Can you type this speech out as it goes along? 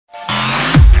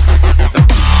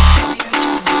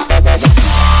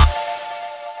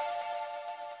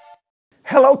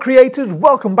Hello creators,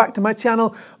 welcome back to my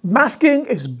channel. Masking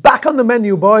is back on the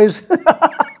menu, boys.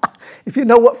 If you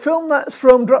know what film that's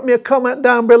from, drop me a comment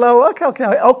down below.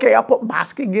 Okay, I put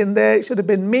masking in there. It should have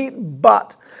been meat,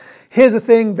 but here's the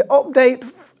thing. The update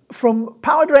from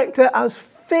PowerDirector has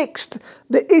fixed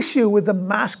the issue with the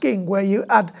masking where you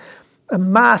add a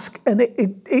mask and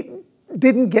it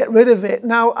didn't get rid of it.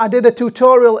 Now, I did a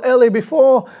tutorial earlier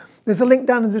before. There's a link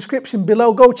down in the description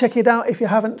below. Go check it out if you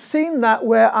haven't seen that,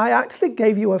 where I actually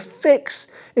gave you a fix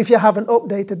if you haven't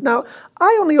updated. Now,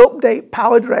 I only update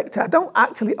PowerDirector. I don't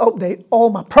actually update all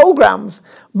my programs.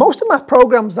 Most of my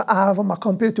programs that I have on my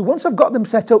computer, once I've got them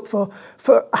set up for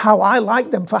how I like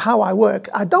them, for how I work,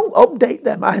 I don't update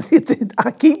them.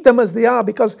 I keep them as they are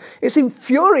because it's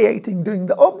infuriating doing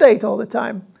the update all the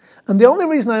time. And the only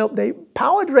reason I update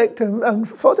PowerDirector and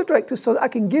PhotoDirector is so that I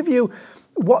can give you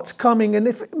what's coming, and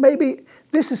if maybe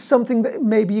this is something that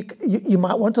maybe you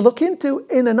might want to look into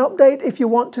in an update if you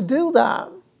want to do that.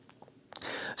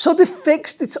 So they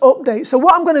fixed its update. So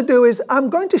what I'm going to do is I'm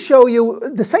going to show you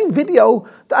the same video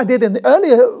that I did in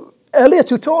the earlier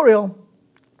tutorial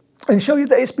and show you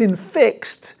that it's been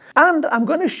fixed. And I'm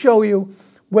going to show you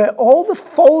where all the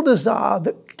folders are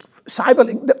that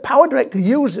Cyberlink, that PowerDirector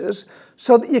uses,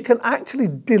 so that you can actually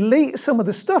delete some of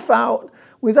the stuff out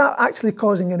without actually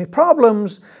causing any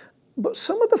problems. But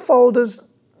some of the folders,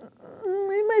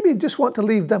 you maybe just want to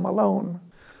leave them alone.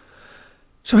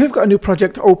 So we've got a new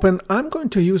project open. I'm going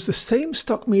to use the same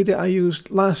stock media I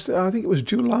used last, I think it was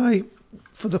July,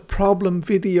 for the problem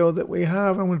video that we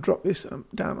have. I'm going to drop this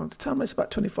down on the timeline. It's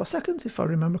about 24 seconds, if I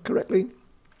remember correctly.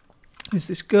 It's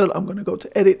this girl. I'm going to go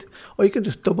to edit, or you can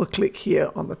just double click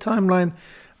here on the timeline.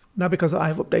 Now, because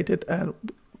I've updated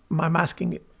my mask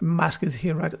is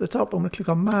here right at the top, I'm going to click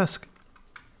on mask.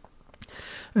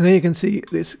 And then you can see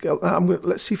this girl.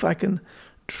 Let's see if I can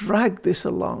drag this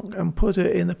along and put her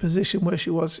in the position where she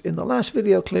was in the last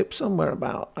video clip, somewhere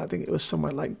about, I think it was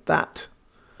somewhere like that.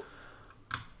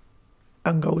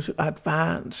 And go to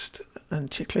advanced and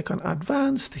click on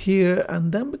advanced here.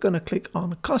 And then we're going to click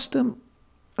on custom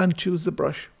and choose the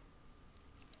brush.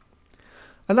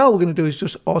 And all we're going to do is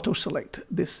just auto select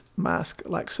this mask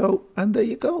like so, and there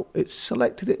you go, it's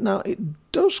selected it. Now it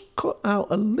does cut out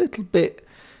a little bit.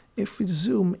 If we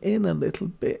zoom in a little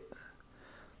bit,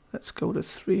 let's go to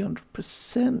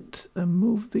 300% and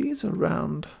move these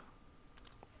around.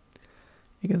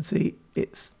 You can see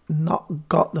it's not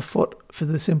got the foot, for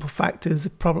the simple fact is the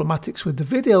problematics with the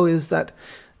video is that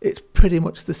it's pretty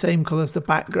much the same color as the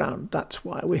background. That's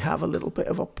why we have a little bit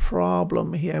of a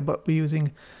problem here, but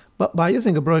by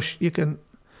using a brush, you can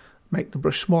make the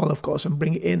brush small, of course, and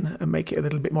bring it in and make it a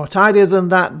little bit more tidier than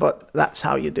that, but that's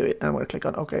how you do it. And I'm going to click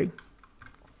on OK.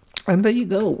 And there you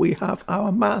go. We have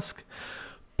our mask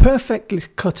perfectly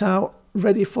cut out,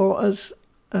 ready for us,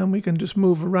 and we can just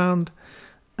move around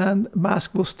and the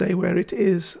mask will stay where it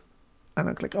is. And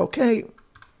I'll click OK.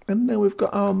 And then we've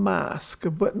got our mask,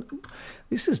 but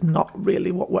this is not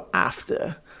really what we're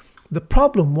after. The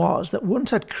problem was that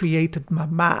once I'd created my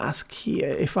mask here,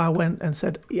 if I went and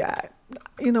said, yeah,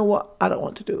 you know what, I don't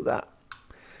want to do that,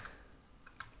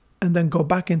 and then go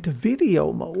back into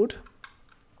video mode,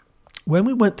 when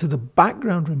we went to the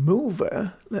background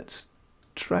remover, let's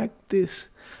drag this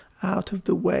out of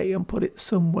the way and put it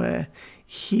somewhere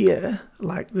here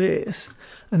like this,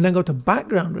 and then go to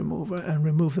background remover and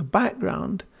remove the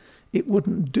background, it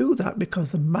wouldn't do that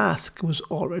because the mask was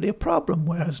already a problem,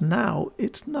 whereas now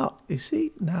it's not. You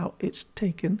see, now it's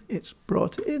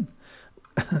brought it in.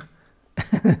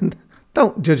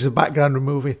 Don't judge the background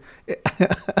remover.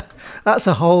 That's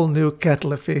a whole new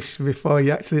kettle of fish before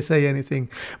you actually say anything.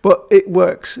 But it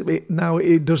works. Now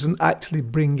it doesn't actually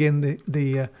bring in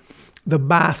the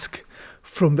mask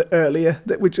from the earlier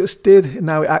that we just did.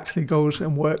 Now it actually goes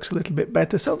and works a little bit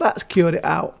better. So that's cured it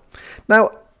out.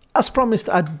 Now, as promised,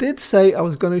 I did say I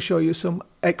was going to show you some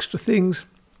extra things,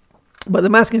 but the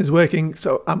masking is working,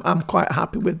 so I'm quite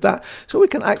happy with that. So we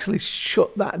can actually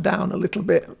shut that down a little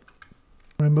bit.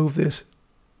 Remove this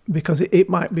because it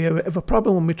might be a bit of a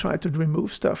problem when we try to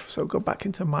remove stuff. So go back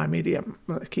into My Media.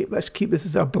 Let's keep this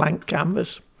as a blank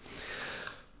canvas.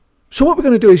 So what we're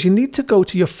going to do is you need to go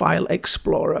to your File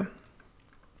Explorer.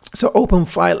 So open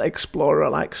File Explorer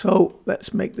like so.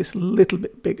 Let's make this a little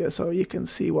bit bigger so you can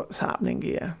see what's happening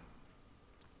here.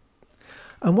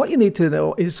 And what you need to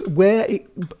know is where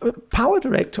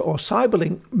PowerDirector or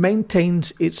Cyberlink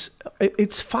maintains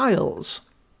its files.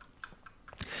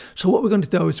 So what we're going to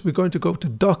do is we're going to go to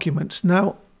Documents.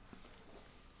 Now,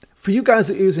 for you guys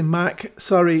that are using Mac,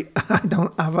 sorry, I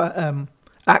don't have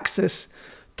access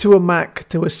to a Mac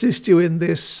to assist you in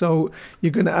this, so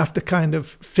you're going to have to kind of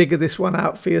figure this one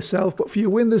out for yourself. But for your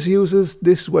Windows users,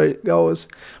 this is where it goes.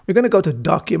 We're going to go to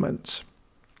Documents.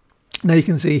 Now you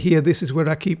can see here, this is where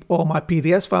I keep all my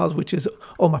PDS files, which is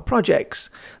all my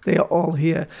projects. They are all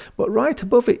here. But right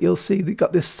above it, you'll see they've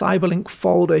got this Cyberlink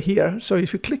folder here. So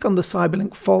if you click on the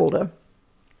Cyberlink folder,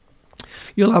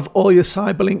 you'll have all your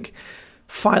Cyberlink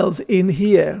files in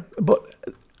here. But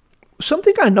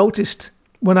something I noticed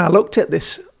when I looked at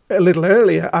this a little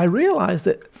earlier, I realized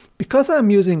that because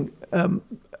I'm using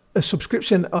a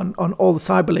subscription on all the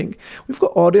Cyberlink, we've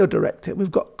got Audio Director,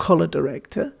 we've got Color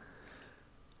Director,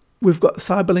 we've got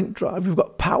Cyberlink Drive, we've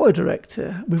got Power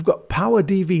Director, we've got Power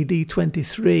DVD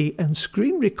 23 and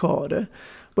Screen Recorder.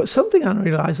 But something I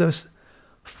realized is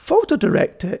Photo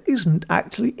Director isn't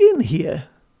actually in here.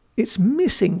 It's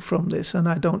missing from this, and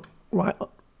I don't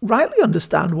rightly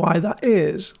understand why that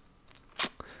is.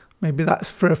 Maybe that's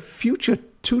for a future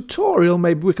tutorial.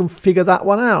 Maybe we can figure that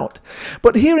one out.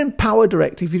 But here in Power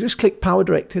Director, if you just click Power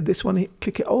Director, this one,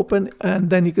 click it open, and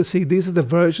then you can see these are the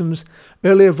versions,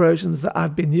 earlier versions that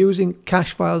I've been using,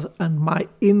 cache files and my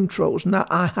intros. Now,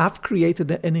 I have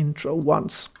created an intro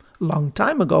once, a long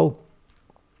time ago,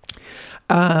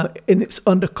 and it's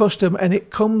under custom, and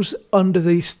it comes under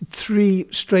these three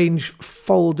strange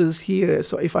folders here.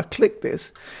 So if I click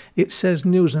this, it says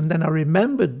news, and then I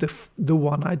remembered the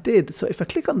one I did. So if I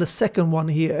click on the second one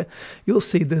here, you'll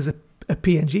see there's a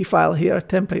PNG file here, a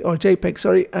template, or JPEG,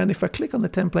 sorry. And if I click on the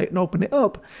template and open it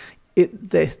up,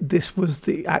 this was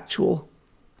the actual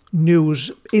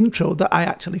news intro that I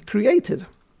actually created.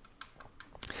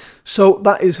 So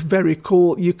that is very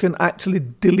cool. You can actually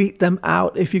delete them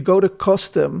out. If you go to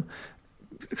custom,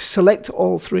 select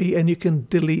all three, and you can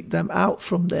delete them out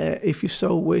from there if you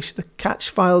so wish. The cache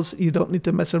files you don't need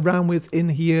to mess around with in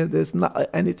here. There's not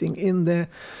anything in there.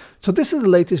 So this is the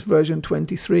latest version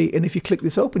 23, and if you click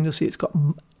this open, you'll see it's got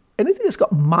anything that's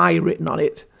got my written on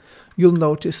it. You'll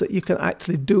notice that you can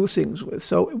actually do things with.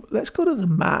 So let's go to the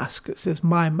mask. It says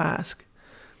my mask,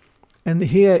 and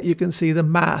here you can see the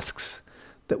masks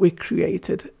that we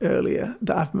created earlier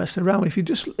that I've messed around with. If you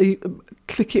just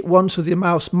click it once with your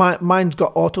mouse, mine's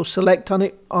got auto select on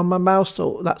it on my mouse,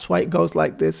 so that's why it goes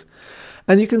like this.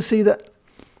 And you can see that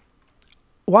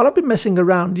while I've been messing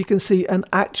around, you can see an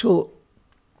actual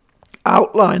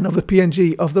outline of a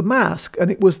PNG of the mask, and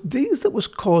it was these that was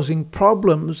causing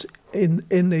problems in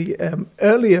the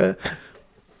earlier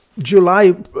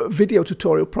July video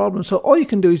tutorial problem. So all you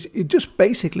can do is you just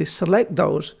basically select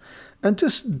those and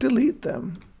just delete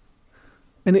them,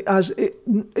 and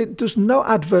it does no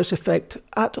adverse effect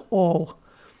at all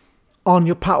on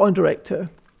your Power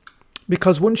Director,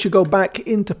 because once you go back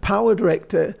into Power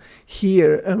Director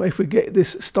here, and if we get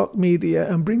this stock media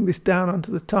and bring this down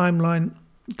onto the timeline,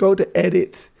 go to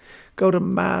Edit, go to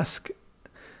Mask,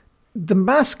 the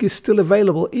mask is still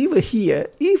available even here,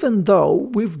 even though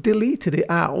we've deleted it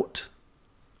out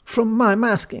from my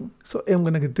masking. So I'm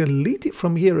going to delete it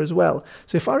from here as well.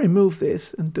 So if I remove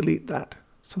this and delete that,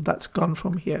 so that's gone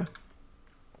from here.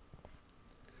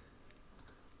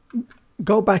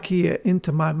 Go back here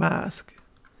into my mask.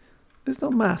 There's no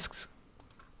masks.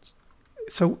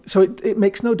 So it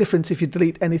makes no difference if you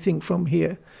delete anything from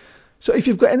here. So if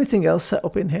you've got anything else set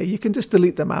up in here, you can just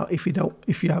delete them out if you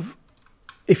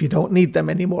don't need them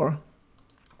anymore.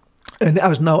 And it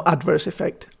has no adverse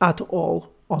effect at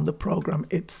all on the program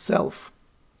itself.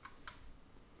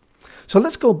 So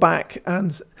let's go back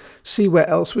and see where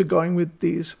else we're going with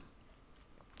these.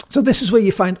 So this is where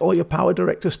you find all your Power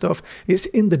Director stuff. It's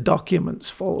in the Documents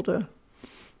folder.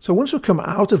 So once we come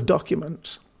out of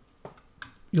Documents,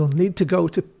 you'll need to go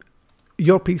to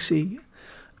your PC.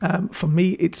 For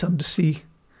me, it's under C.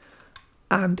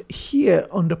 And here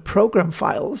under Program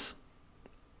Files,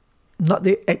 not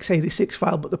the x86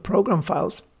 file, but the program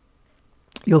files,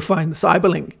 you'll find the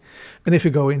Cyberlink. And if you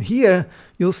go in here,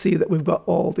 you'll see that we've got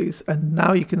all these. And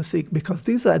now you can see, because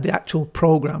these are the actual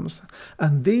programs.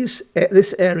 And this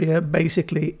area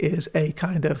basically is a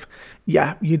kind of,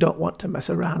 yeah, you don't want to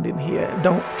mess around in here.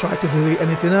 Don't try to delete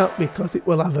anything out, because it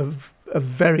will have a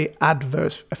very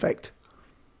adverse effect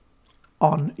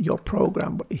on your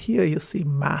program. But here you'll see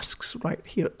masks right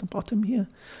here at the bottom here.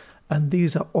 And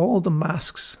these are all the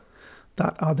masks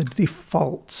that are the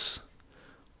defaults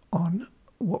on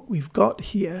what we've got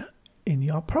here in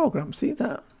your program. See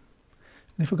that?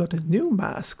 And if we go to new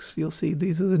masks, you'll see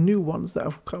these are the new ones that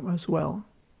have come as well.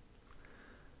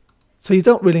 So you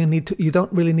don't really need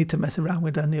to mess around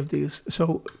with any of these.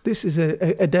 So this is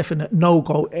a definite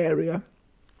no-go area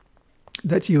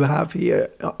that you have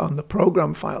here on the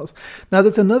program files. Now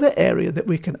there's another area that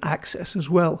we can access as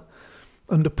well.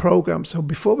 under Program. So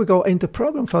before we go into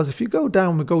Program Files, if you go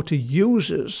down, we go to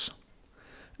Users,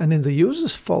 and in the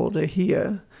Users folder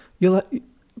here, you'll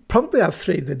probably have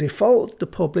three: the default, the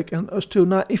public, and us two.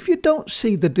 Now, if you don't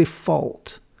see the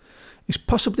default, it's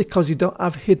possibly because you don't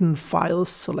have hidden files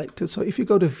selected. So if you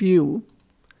go to View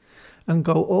and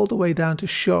go all the way down to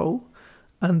Show,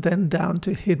 and then down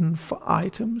to Hidden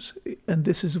Items, and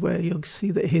this is where you'll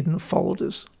see the hidden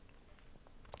folders.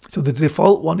 So the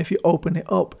default one, if you open it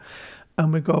up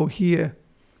and we go here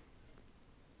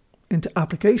into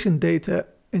Application Data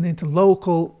and into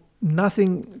Local,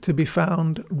 nothing to be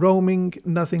found, Roaming,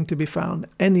 nothing to be found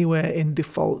anywhere in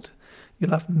default.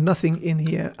 You'll have nothing in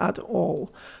here at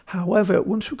all. However,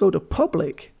 once we go to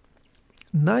Public,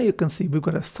 now you can see we've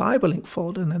got a Cyberlink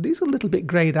folder. Now these are a little bit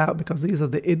grayed out because these are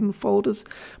the hidden folders,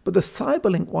 but the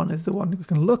Cyberlink one is the one we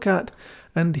can look at.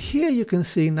 And here you can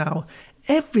see now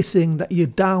everything that you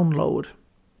download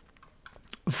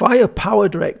via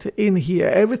PowerDirector in here.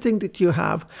 Everything that you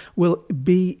have will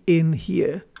be in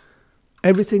here.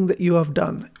 Everything that you have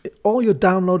done, all your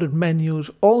downloaded menus,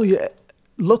 all your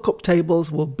lookup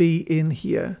tables will be in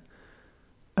here.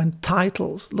 And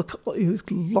titles, look,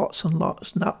 lots and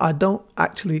lots. Now, I don't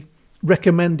actually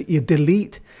recommend you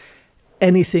delete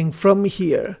anything from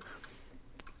here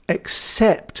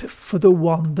except for the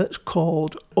one that's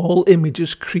called All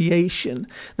Images Creation.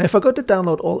 Now, if I go to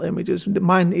download all images,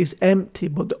 mine is empty,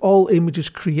 but the All Images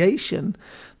Creation,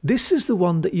 this is the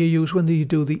one that you use when you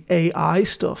do the AI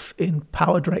stuff in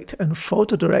PowerDirector and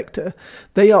PhotoDirector.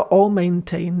 They are all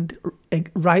maintained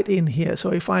right in here.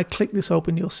 So if I click this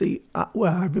open, you'll see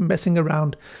where I've been messing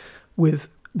around with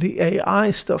the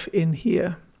AI stuff in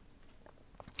here.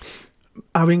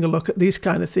 Having a look at these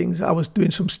kind of things, I was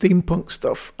doing some steampunk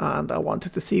stuff and I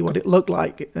wanted to see what it looked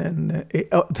like. And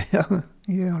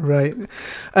yeah, right.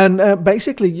 And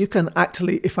basically you can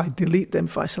actually, if I delete them,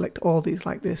 if I select all these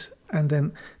like this and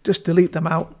then just delete them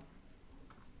out,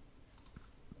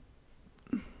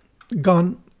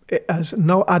 gone. It has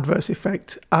no adverse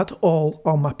effect at all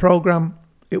on my program.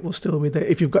 It will still be there.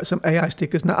 If you've got some AI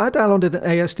stickers. Now I downloaded an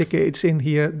AI sticker, it's in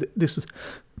here. This is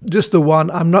just the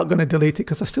one. I'm not going to delete it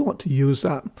because I still want to use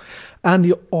that. And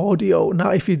your audio.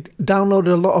 Now if you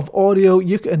downloaded a lot of audio,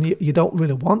 you don't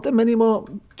really want them anymore,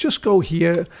 just go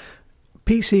here,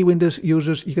 PC, Windows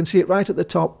users, you can see it right at the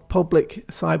top, Public,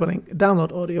 Cyberlink,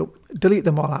 download audio, delete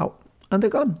them all out, and they're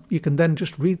gone. You can then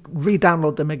just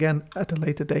re-download them again at a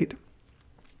later date.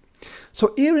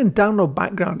 So here in download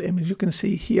background image, you can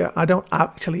see here, I don't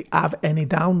actually have any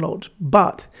downloads,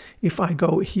 but if I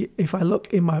go here, if I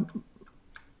look in my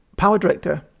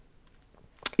PowerDirector,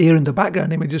 here in the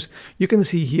background images, you can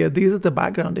see here, these are the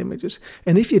background images.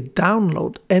 And if you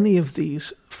download any of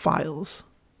these files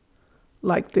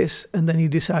like this, and then you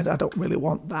decide, I don't really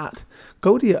want that,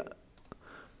 go to your,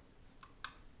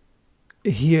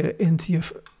 here into your,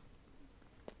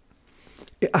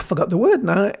 I forgot the word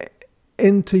now,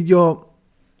 into your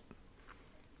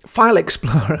File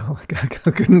Explorer. I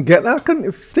couldn't get that, I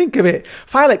couldn't think of it.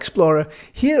 File Explorer,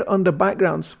 here under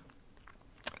backgrounds,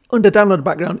 under download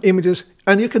background images,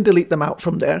 and you can delete them out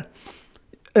from there.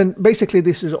 And basically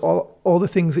this is all the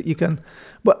things that you can,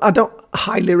 but I don't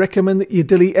highly recommend that you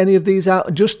delete any of these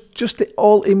out. Just the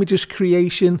all images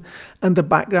creation and the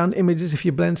background images, if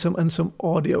you blend some and some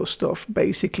audio stuff,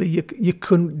 basically you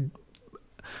couldn't,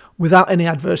 without any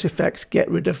adverse effects, get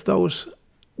rid of those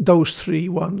three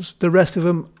ones. The rest of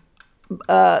them,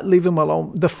 leave them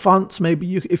alone. The fonts,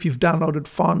 maybe if you've downloaded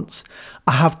fonts,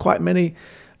 I have quite many.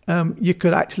 You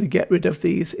could actually get rid of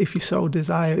these if you so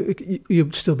desire.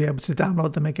 You'd still be able to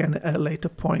download them again at a later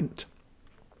point.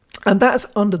 And that's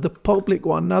under the public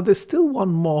one. Now there's still one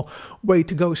more way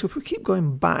to go. So if we keep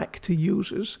going back to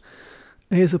users,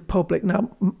 here's a public.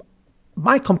 Now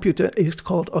my computer is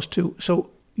called us2, so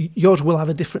yours will have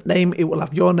a different name. It will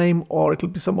have your name or it'll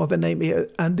be some other name here.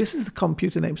 And this is the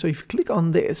computer name. So if you click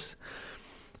on this,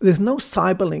 there's no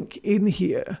Cyberlink in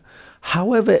here.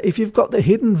 However, if you've got the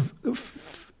hidden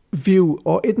view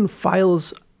or hidden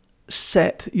files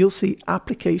set, you'll see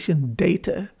application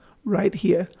data right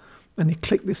here. And you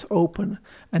click this open.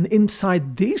 And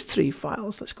inside these three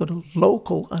files, let's go to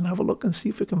local and have a look and see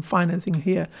if we can find anything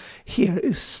here. Here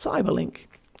is Cyberlink.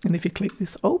 And if you click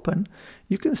this open,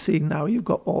 you can see now you've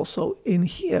got also in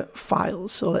here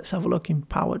files. So let's have a look in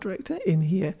PowerDirector in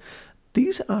here.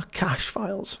 These are cache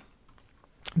files.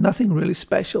 Nothing really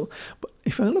special. But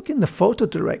if I look in the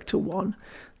PhotoDirector one,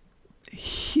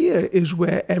 here is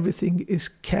where everything is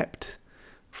kept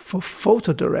for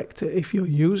PhotoDirector. If you're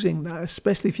using that,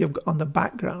 especially if you've got on the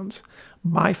backgrounds,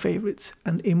 my favorites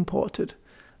and imported,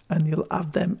 and you'll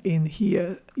have them in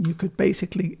here. You could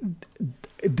basically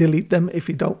delete them if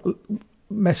you don't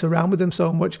mess around with them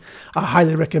so much. I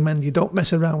highly recommend you don't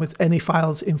mess around with any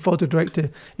files in Photo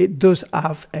Director. It does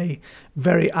have a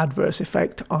very adverse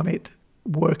effect on it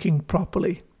working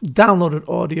properly. Downloaded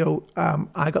audio,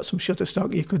 I got some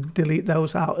Shutterstock. You could delete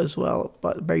those out as well,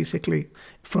 but basically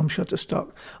from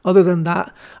Shutterstock. Other than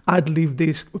that, I'd leave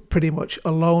these pretty much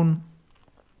alone.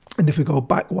 And if we go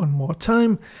back one more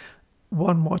time,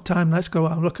 let's go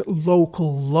and look at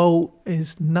local low.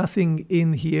 Is nothing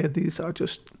in here. These are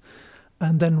just,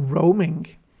 and then roaming.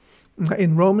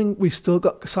 In roaming, we still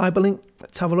got Cyberlink.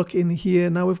 Let's have a look in here.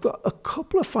 Now we've got a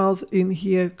couple of files in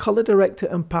here, Color Director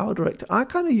and Power Director. I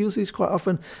kind of use these quite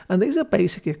often, and these are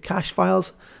basically cache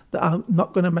files that I'm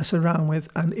not going to mess around with.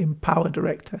 And in Power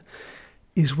Director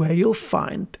is where you'll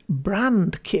find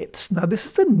brand kits. Now this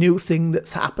is the new thing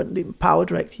that's happened in Power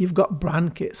Director. You've got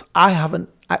brand kits. I haven't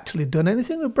actually done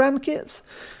anything with brand kits,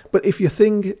 but if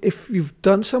you've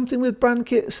done something with brand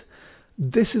kits,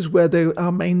 this is where they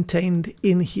are maintained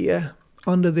in here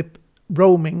under the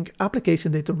roaming,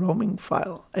 application data roaming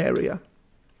file area.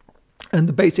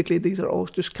 And basically these are all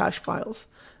just cache files.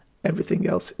 Everything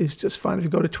else is just fine. If you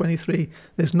go to 23,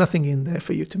 there's nothing in there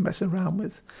for you to mess around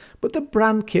with. But the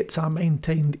brand kits are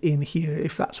maintained in here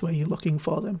if that's where you're looking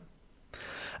for them.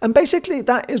 And basically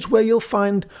that is where you'll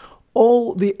find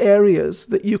all the areas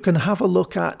that you can have a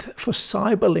look at for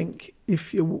Cyberlink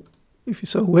if you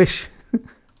so wish.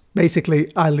 Basically,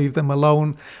 I leave them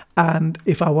alone, and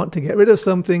if I want to get rid of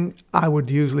something, I would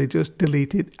usually just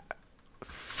delete it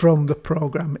from the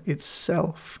program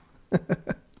itself.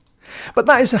 But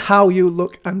that is how you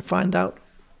look and find out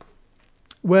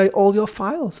where all your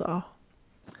files are.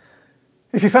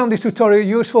 If you found this tutorial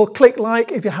useful, click like.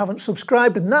 If you haven't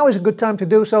subscribed, now is a good time to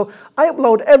do so. I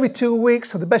upload every 2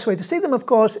 weeks, so the best way to see them, of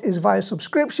course, is via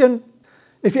subscription.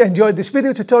 If you enjoyed this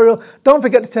video tutorial, don't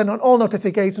forget to turn on all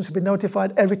notifications to be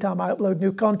notified every time I upload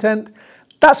new content.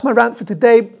 That's my rant for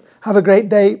today. Have a great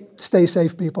day. Stay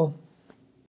safe, people.